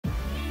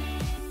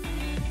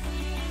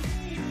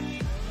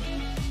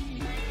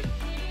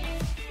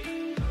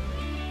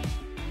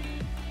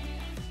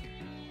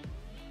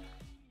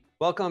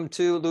Welcome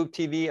to Loup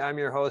TV. I'm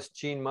your host,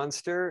 Gene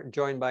Munster,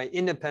 joined by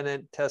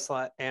independent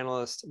Tesla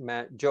analyst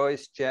Matt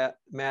Joyce.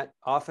 Matt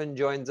often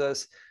joins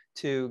us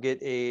to get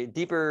a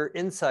deeper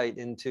insight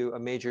into a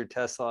major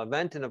Tesla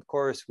event. And of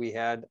course, we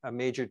had a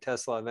major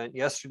Tesla event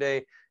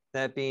yesterday,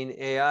 that being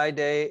AI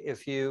Day.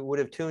 If you would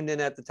have tuned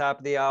in at the top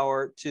of the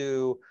hour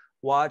to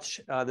watch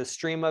the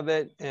stream of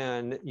it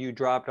and you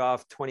dropped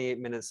off 28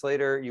 minutes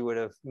later, you would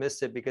have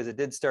missed it because it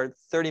did start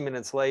 30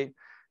 minutes late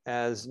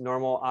as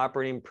normal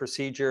operating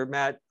procedure.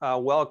 Matt,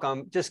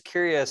 welcome. Just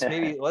curious,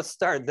 maybe let's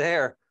start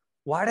there.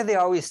 Why do they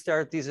always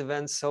start these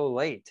events so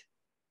late?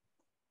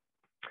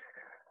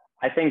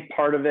 I think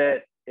part of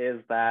it is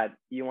that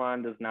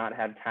Elon does not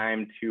have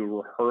time to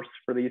rehearse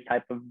for these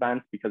type of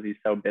events because he's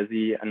so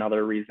busy.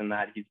 Another reason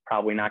that he's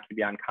probably not going to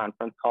be on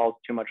conference calls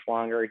too much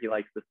longer. He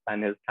likes to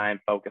spend his time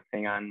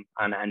focusing on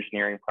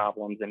engineering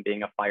problems and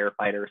being a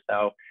firefighter.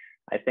 So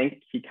I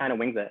think he kind of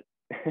wings it,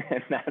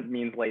 and that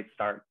means late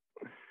start.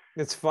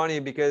 It's funny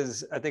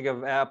because I think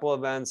of Apple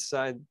events,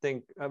 I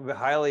think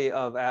highly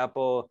of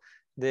Apple.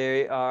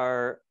 They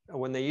are,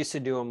 when they used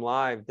to do them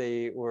live,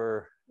 they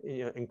were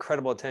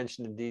incredible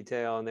attention to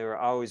detail and they were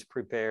always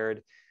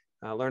prepared.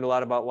 Learned a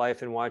lot about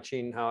life and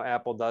watching how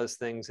Apple does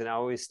things, and I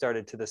always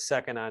started to the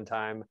second on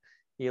time.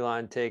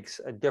 Elon takes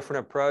a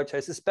different approach. I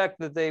suspect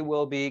that they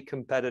will be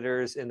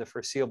competitors in the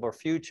foreseeable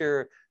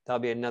future. That'll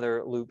be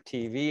another Loup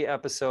TV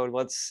episode.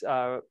 Let's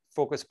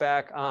focus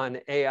back on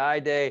AI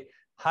Day.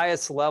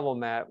 Highest level,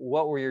 Matt,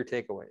 what were your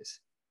takeaways?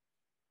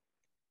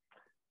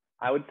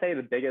 I would say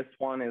the biggest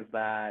one is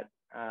that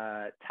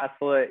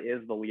Tesla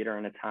is the leader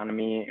in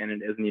autonomy, and it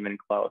isn't even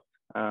close.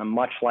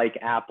 Much like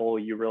Apple,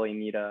 you really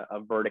need a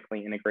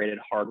vertically integrated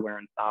hardware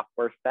and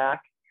software stack.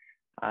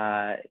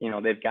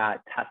 They've got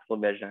Tesla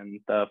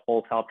Vision, the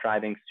full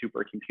self-driving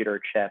supercomputer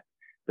chip,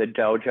 the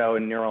Dojo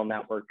and neural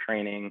network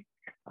training,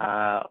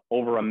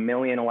 over 1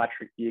 million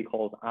electric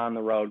vehicles on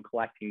the road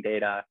collecting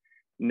data.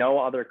 No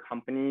other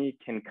company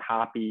can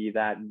copy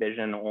that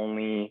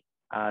vision-only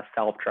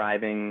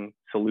self-driving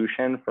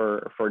solution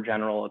for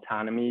general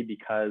autonomy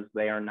because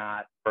they are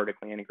not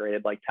vertically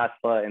integrated like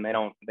Tesla, and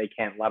they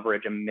can't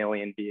leverage 1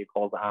 million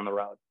vehicles on the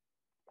road.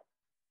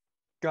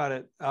 Got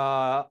it.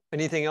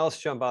 Anything else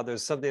jump out?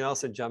 There's something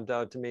else that jumped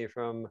out to me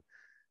from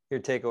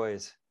your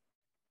takeaways.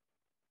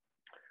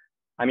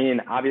 I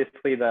mean,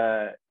 obviously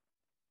the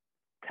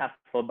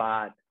Tesla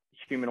bot,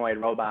 humanoid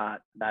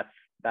robot,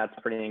 that's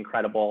pretty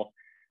incredible.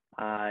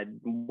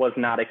 Was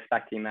not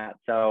expecting that.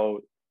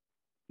 So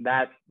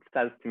that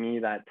says to me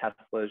that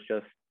Tesla is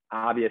just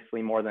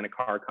obviously more than a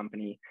car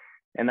company.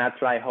 And that's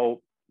what I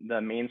hope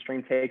the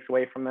mainstream takes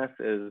away from this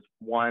is,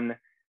 one,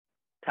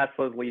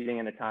 Tesla is leading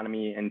in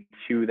autonomy, and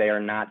two, they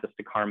are not just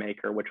a car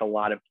maker, which a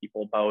lot of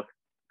people both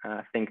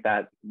think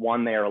that,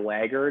 one, they are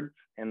laggards,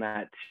 and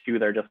that two,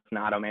 they're just an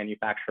auto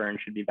manufacturer and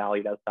should be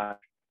valued as such.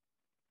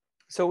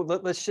 So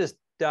let's just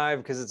dive,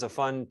 because it's a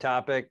fun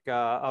topic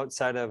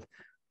outside of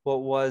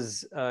what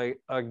was a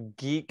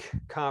geek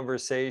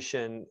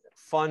conversation.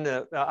 Fun.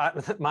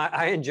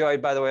 I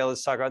enjoyed, by the way,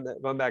 let's talk about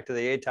going back to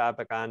the A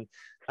topic on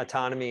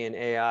autonomy and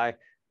AI.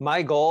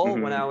 My goal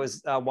when I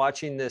was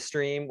watching the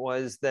stream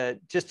was that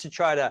just to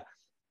try to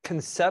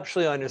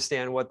conceptually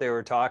understand what they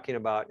were talking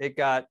about. It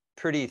got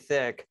pretty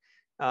thick,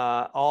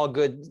 all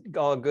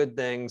good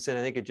things. And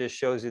I think it just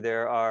shows you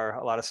there are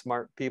a lot of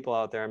smart people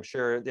out there. I'm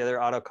sure the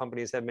other auto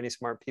companies have many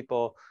smart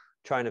people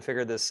trying to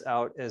figure this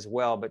out as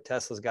well, but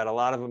Tesla's got a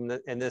lot of them,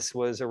 and this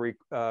was a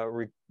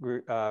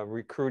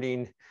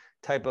recruiting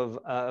type of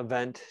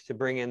event to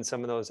bring in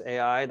some of those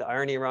AI. The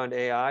irony around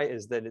AI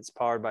is that it's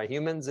powered by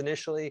humans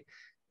initially,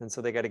 and so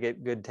they got to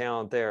get good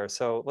talent there.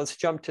 So let's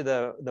jump to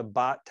the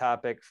bot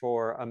topic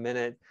for a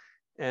minute,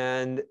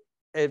 and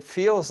it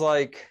feels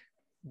like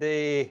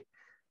he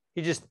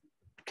just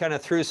kind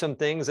of threw some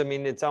things. I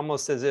mean, it's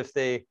almost as if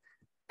they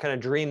kind of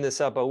dreamed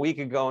this up a week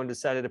ago and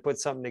decided to put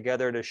something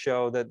together to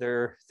show that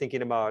they're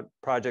thinking about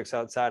projects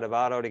outside of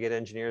auto to get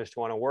engineers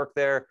to want to work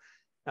there.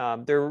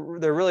 There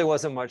really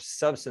wasn't much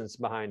substance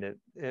behind it.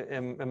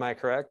 Am I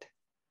correct?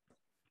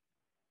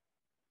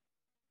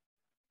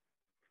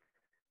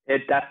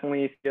 It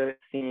definitely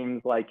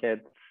seems like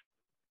it's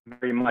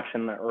very much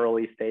in the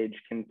early stage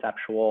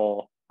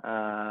conceptual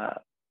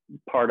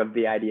part of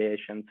the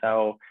ideation.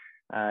 So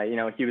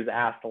he was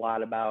asked a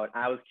lot about,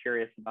 I was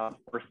curious about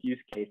first use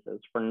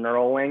cases. For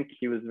Neuralink,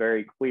 he was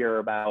very clear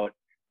about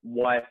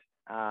what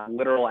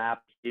literal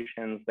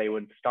applications they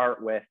would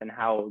start with and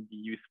how it would be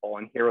useful.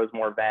 And here was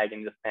more vague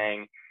and just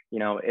saying,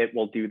 it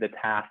will do the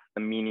tasks,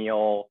 the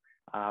menial,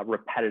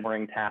 repetitive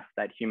tasks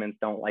that humans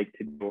don't like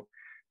to do.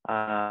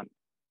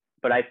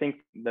 But I think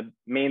the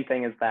main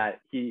thing is that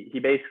he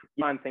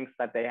basically thinks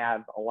that they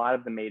have a lot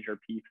of the major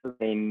pieces.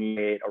 They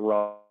need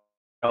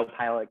a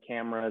pilot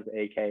cameras,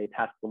 aka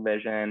Tesla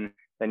Vision.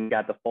 Then you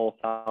got the full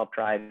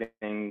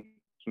self-driving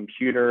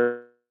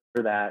computer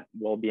that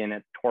will be in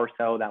its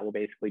torso. That will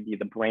basically be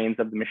the brains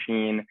of the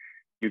machine.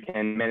 You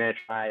can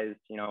miniaturize,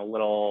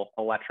 little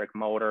electric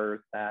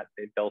motors that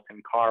they built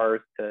in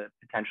cars to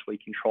potentially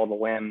control the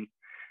limbs.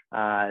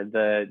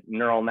 the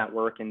neural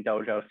network in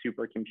Dojo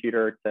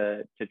supercomputer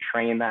to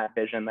train that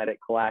vision that it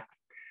collects.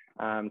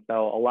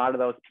 So a lot of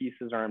those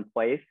pieces are in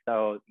place.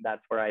 So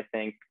that's where I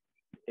think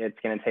it's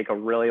going to take a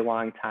really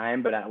long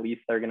time, but at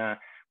least they're going to,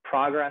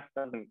 progress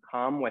doesn't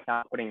come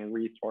without putting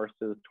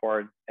resources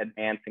towards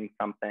advancing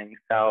something.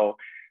 So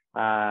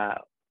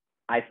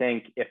I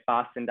think if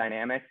Boston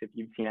Dynamics, if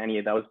you've seen any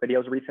of those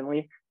videos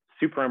recently,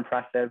 super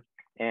impressive.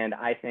 And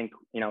I think,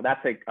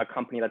 that's a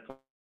company that's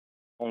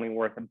only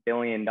worth $1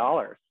 billion.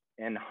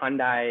 And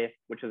Hyundai,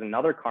 which is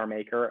another car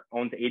maker,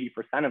 owns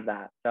 80% of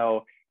that.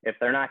 So if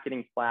they're not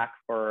getting flack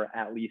for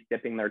at least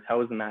dipping their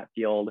toes in that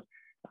field,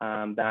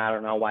 then I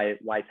don't know why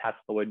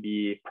Tesla would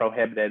be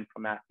prohibited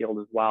from that field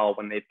as well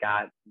when they've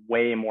got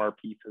way more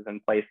pieces in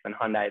place than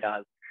Hyundai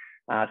does.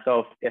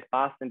 So if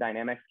Boston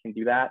Dynamics can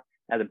do that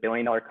as a $1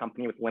 billion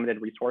company with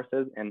limited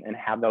resources and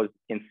have those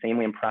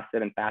insanely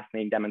impressive and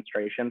fascinating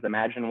demonstrations,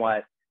 imagine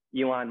what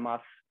Elon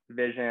Musk's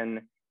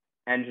vision,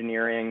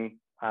 engineering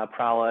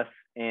prowess,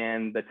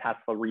 and the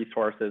Tesla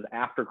resources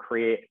after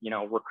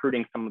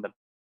recruiting some of the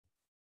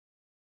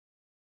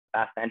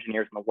best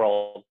engineers in the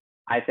world.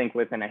 I think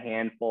within a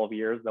handful of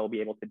years, they'll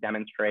be able to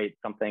demonstrate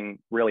something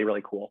really,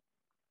 really cool.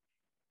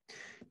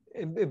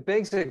 It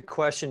begs a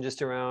question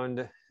just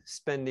around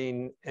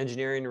spending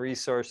engineering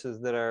resources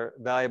that are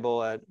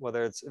valuable at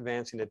whether it's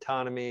advancing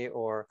autonomy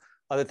or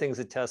other things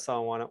that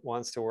Tesla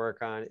wants to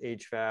work on,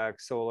 HVAC,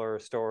 solar,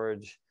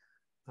 storage.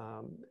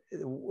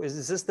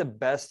 Is this the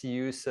best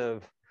use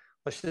of,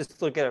 let's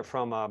just look at it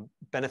from a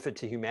benefit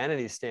to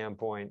humanity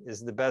standpoint,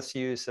 is the best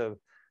use of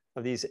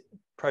these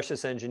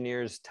precious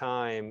engineers'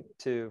 time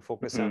to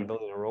focus on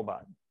building a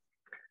robot?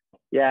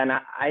 Yeah, and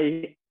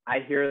I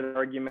hear the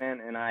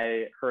argument, and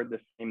I heard the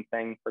same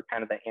thing for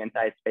kind of the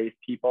anti-space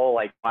people,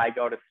 like, why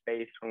go to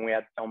space when we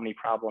have so many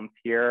problems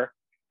here?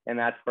 And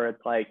that's where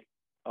it's like,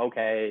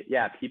 okay,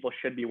 yeah, people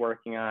should be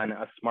working on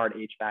a smart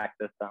HVAC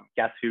system.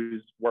 Guess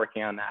who's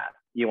working on that?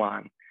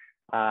 Elon.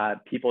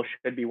 People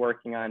should be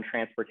working on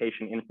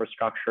transportation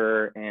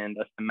infrastructure and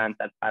a cement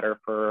that's better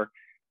for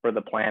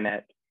the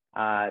planet.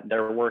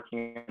 They're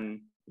working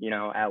on,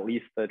 at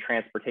least the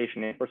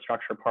transportation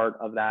infrastructure part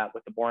of that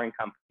with the Boring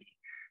Company.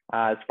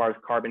 As far as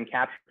carbon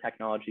capture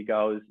technology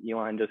goes,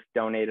 Elon just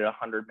donated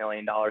 $100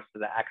 million to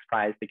the X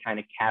Prize to kind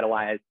of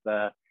catalyze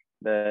the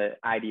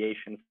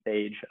ideation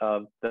stage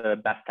of the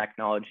best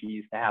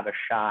technologies to have a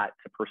shot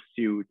to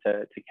pursue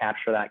to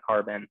capture that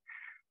carbon.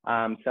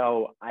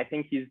 So I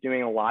think he's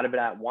doing a lot of it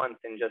at once,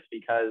 and just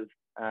because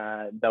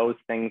those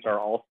things are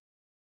also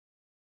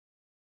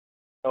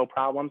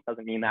problems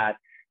doesn't mean that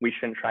we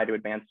shouldn't try to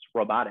advance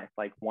robotics.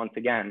 Like, once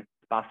again,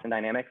 Boston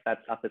Dynamics, that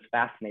stuff is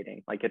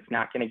fascinating. Like, it's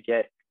not going to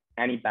get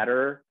any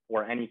better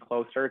or any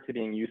closer to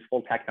being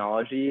useful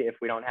technology if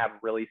we don't have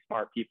really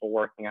smart people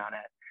working on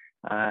it.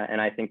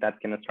 And I think that's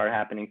going to start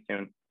happening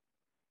soon.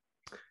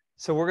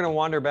 So we're going to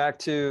wander back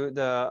to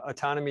the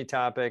autonomy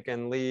topic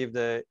and leave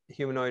the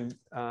humanoid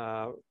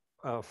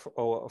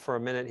for a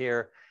minute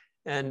here.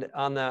 And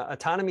on the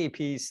autonomy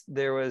piece,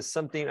 there was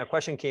a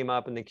question came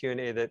up in the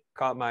Q&A that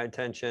caught my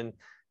attention.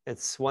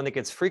 It's one that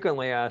gets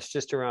frequently asked,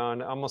 just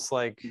around almost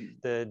like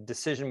the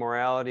decision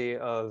morality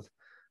of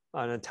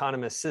an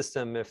autonomous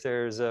system. If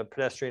there's a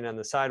pedestrian on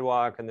the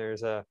sidewalk and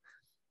there's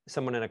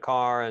someone in a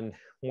car and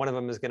one of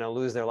them is going to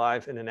lose their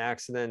life in an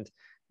accident,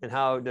 and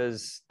how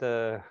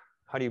do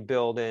you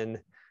build in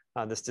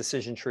this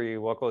decision tree,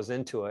 what goes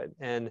into it?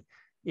 And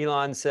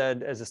Elon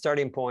said as a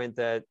starting point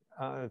that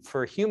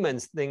for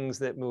humans, things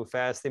that move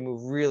fast, they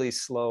move really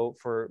slow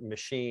for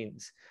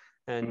machines,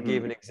 and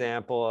gave an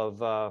example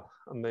of a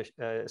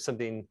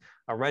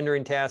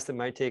rendering task that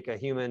might take a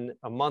human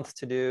a month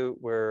to do,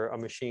 where a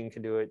machine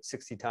can do it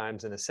 60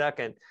 times in a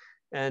second.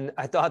 And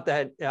I thought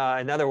that,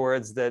 in other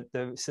words, that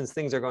since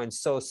things are going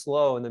so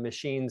slow in the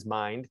machine's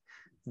mind,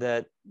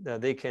 that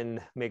they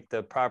can make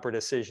the proper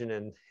decision,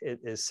 and it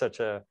is such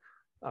a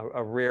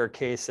rare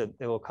case that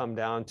it will come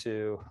down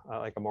to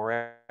like a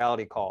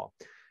morality call.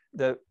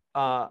 It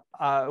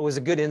was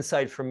a good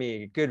insight for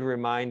me, a good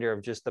reminder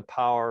of just the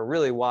power,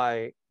 really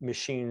why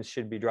machines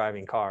should be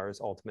driving cars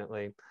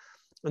ultimately.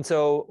 And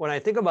so when I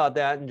think about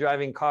that and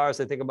driving cars,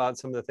 I think about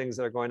some of the things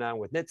that are going on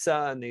with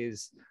NHTSA and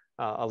these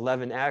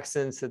 11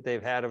 accidents that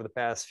they've had over the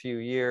past few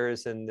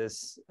years, and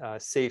this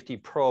safety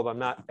probe. I'm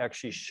not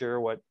actually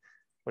sure what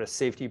a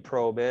safety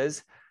probe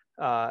is.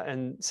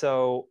 And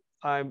so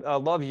I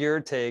love your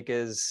take.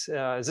 Is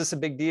this a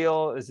big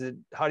deal?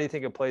 How do you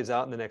think it plays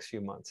out in the next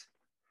few months?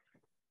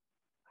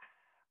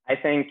 I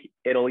think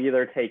it'll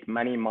either take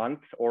many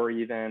months or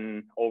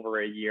even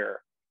over a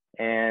year.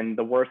 And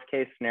the worst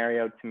case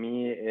scenario to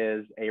me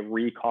is a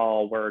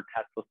recall where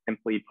Tesla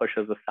simply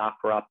pushes a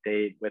software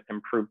update with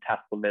improved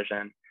Tesla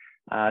vision.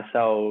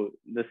 So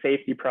the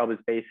safety probe is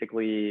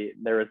basically,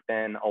 there has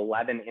been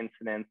 11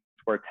 incidents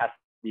where Tesla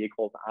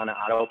vehicles on an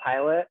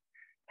autopilot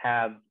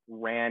have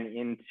ran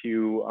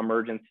into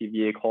emergency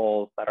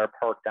vehicles that are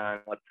parked on,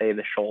 let's say,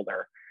 the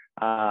shoulder.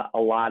 A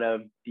lot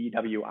of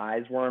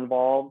DWIs were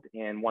involved,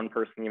 and one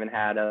person even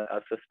had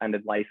a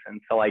suspended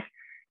license. So like,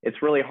 it's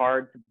really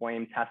hard to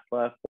blame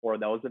Tesla for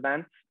those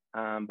events.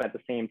 but at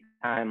the same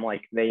time,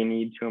 like they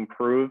need to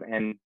improve,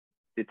 and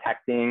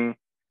detecting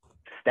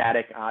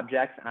static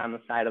objects on the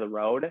side of the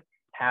road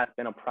has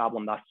been a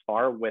problem thus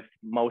far with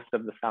most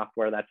of the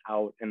software that's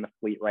out in the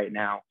fleet right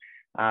now.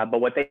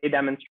 But what they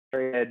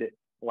demonstrated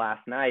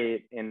last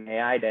night in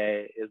AI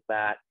Day is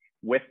that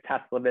with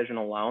Tesla Vision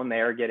alone,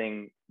 they are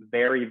getting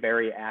very,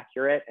 very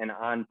accurate and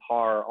on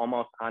par,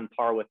 almost on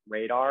par with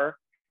radar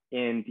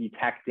in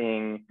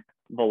detecting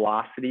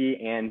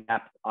velocity and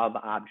depth of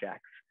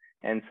objects.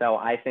 And so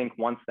I think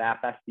once the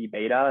FSD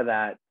beta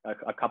that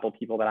a couple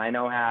people that I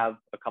know have,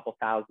 a couple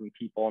thousand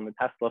people in the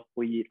Tesla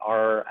fleet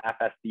are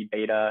FSD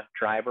beta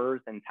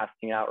drivers and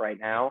testing it out right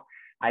now.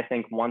 I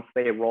think once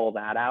they roll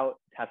that out,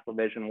 Tesla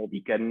Vision will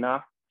be good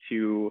enough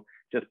to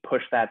just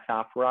push that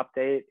software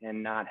update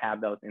and not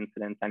have those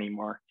incidents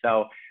anymore.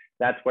 So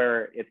that's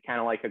where it's kind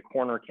of like a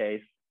corner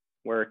case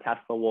where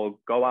Tesla will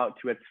go out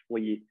to its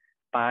fleet,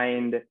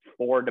 find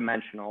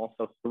 4-dimensional,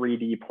 so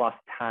 3D plus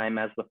time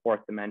as the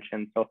 4th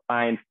dimension. So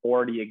find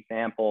 40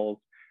 examples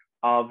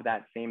of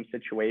that same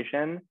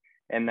situation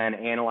and then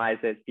analyze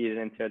it, feed it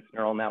into its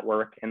neural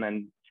network, and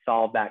then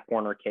solve that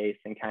corner case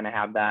and kind of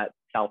have that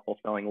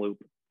self-fulfilling loop.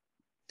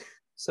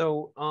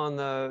 So on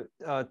the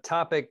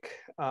topic,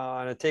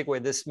 on a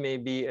takeaway, this may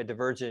be a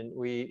divergent.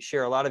 We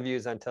share a lot of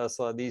views on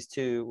Tesla. These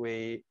two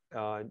we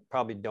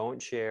probably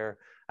don't share.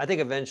 I think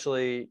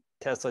eventually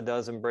Tesla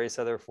does embrace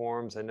other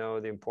forms. I know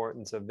the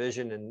importance of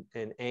vision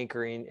and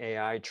anchoring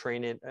AI,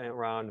 train it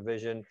around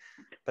vision.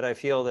 But I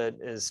feel that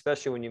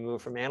especially when you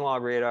move from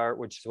analog radar,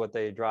 which is what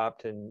they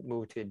dropped, and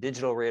move to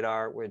digital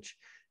radar, which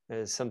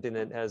is something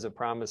that has a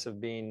promise of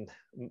being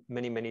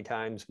many, many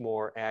times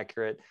more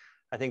accurate.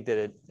 I think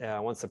that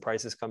once the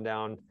prices come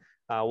down,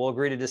 we'll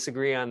agree to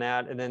disagree on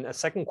that. And then a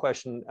second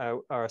question,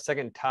 or a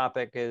second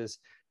topic is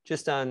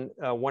just on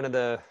one of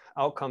the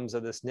outcomes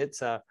of this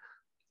NHTSA.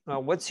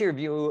 What's your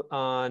view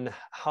on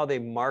how they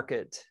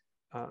market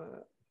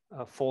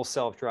full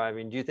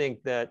self-driving? Do you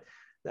think that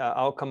the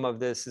outcome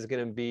of this is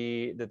going to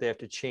be that they have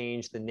to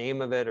change the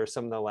name of it or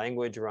some of the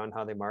language around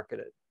how they market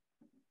it?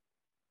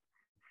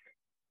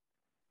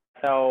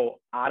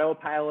 So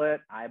autopilot,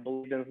 I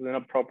believe, is an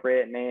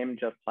appropriate name,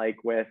 just like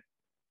with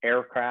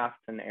aircraft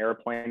and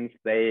airplanes,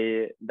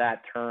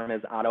 that term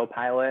is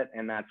autopilot,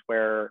 and that's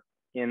where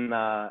in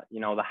the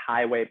the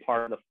highway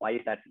part of the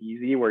flight, that's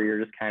easy, where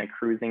you're just kind of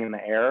cruising in the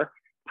air.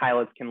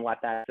 Pilots can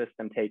let that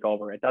system take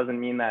over. It doesn't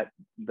mean that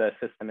the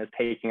system is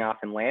taking off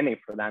and landing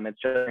for them. It's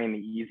just in the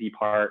easy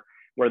part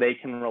where they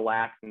can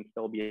relax and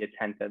still be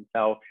attentive.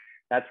 So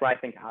that's where I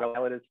think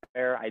autopilot is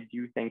fair. I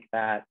do think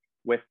that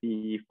with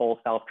the full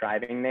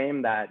self-driving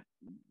name, that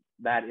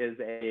is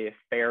a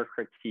fair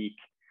critique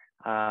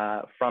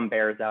from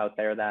bears out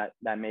there that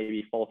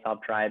maybe full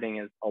self-driving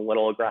is a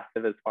little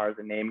aggressive as far as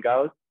the name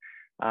goes.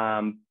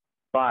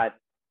 But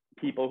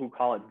people who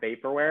call it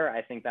vaporware,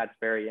 I think that's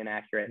very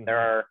inaccurate. Mm-hmm. There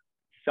are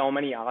so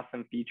many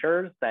awesome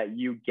features that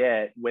you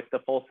get with the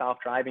full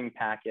self-driving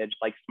package,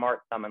 like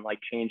smart summon, like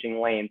changing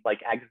lanes,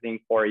 like exiting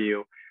for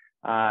you,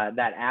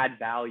 that add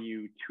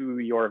value to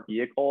your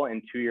vehicle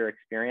and to your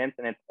experience.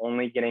 And it's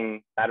only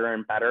getting better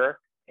and better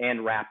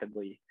and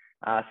rapidly.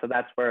 So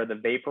that's where the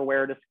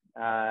vaporware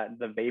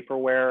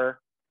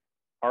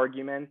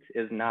argument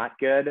is not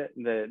good.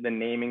 The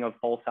naming of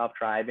full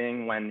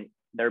self-driving when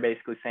they're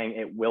basically saying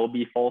it will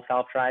be full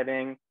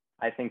self-driving,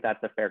 I think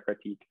that's a fair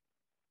critique.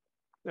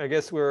 I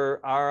guess we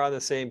are on the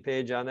same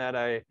page on that.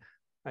 I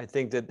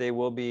think that they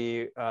will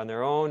be on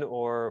their own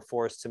or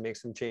forced to make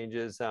some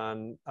changes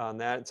on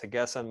that. It's a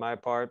guess on my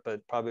part, but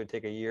probably would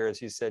take a year,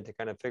 as you said, to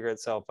kind of figure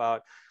itself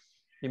out.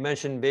 You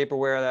mentioned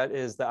vaporware. That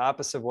is the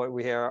opposite of what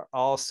we hear.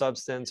 All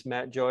substance.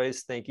 Matt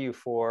Joyce, thank you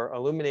for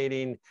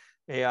illuminating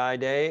AI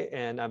Day.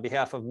 And on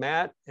behalf of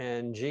Matt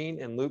and Gene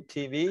and Loup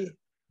TV,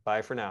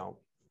 bye for now.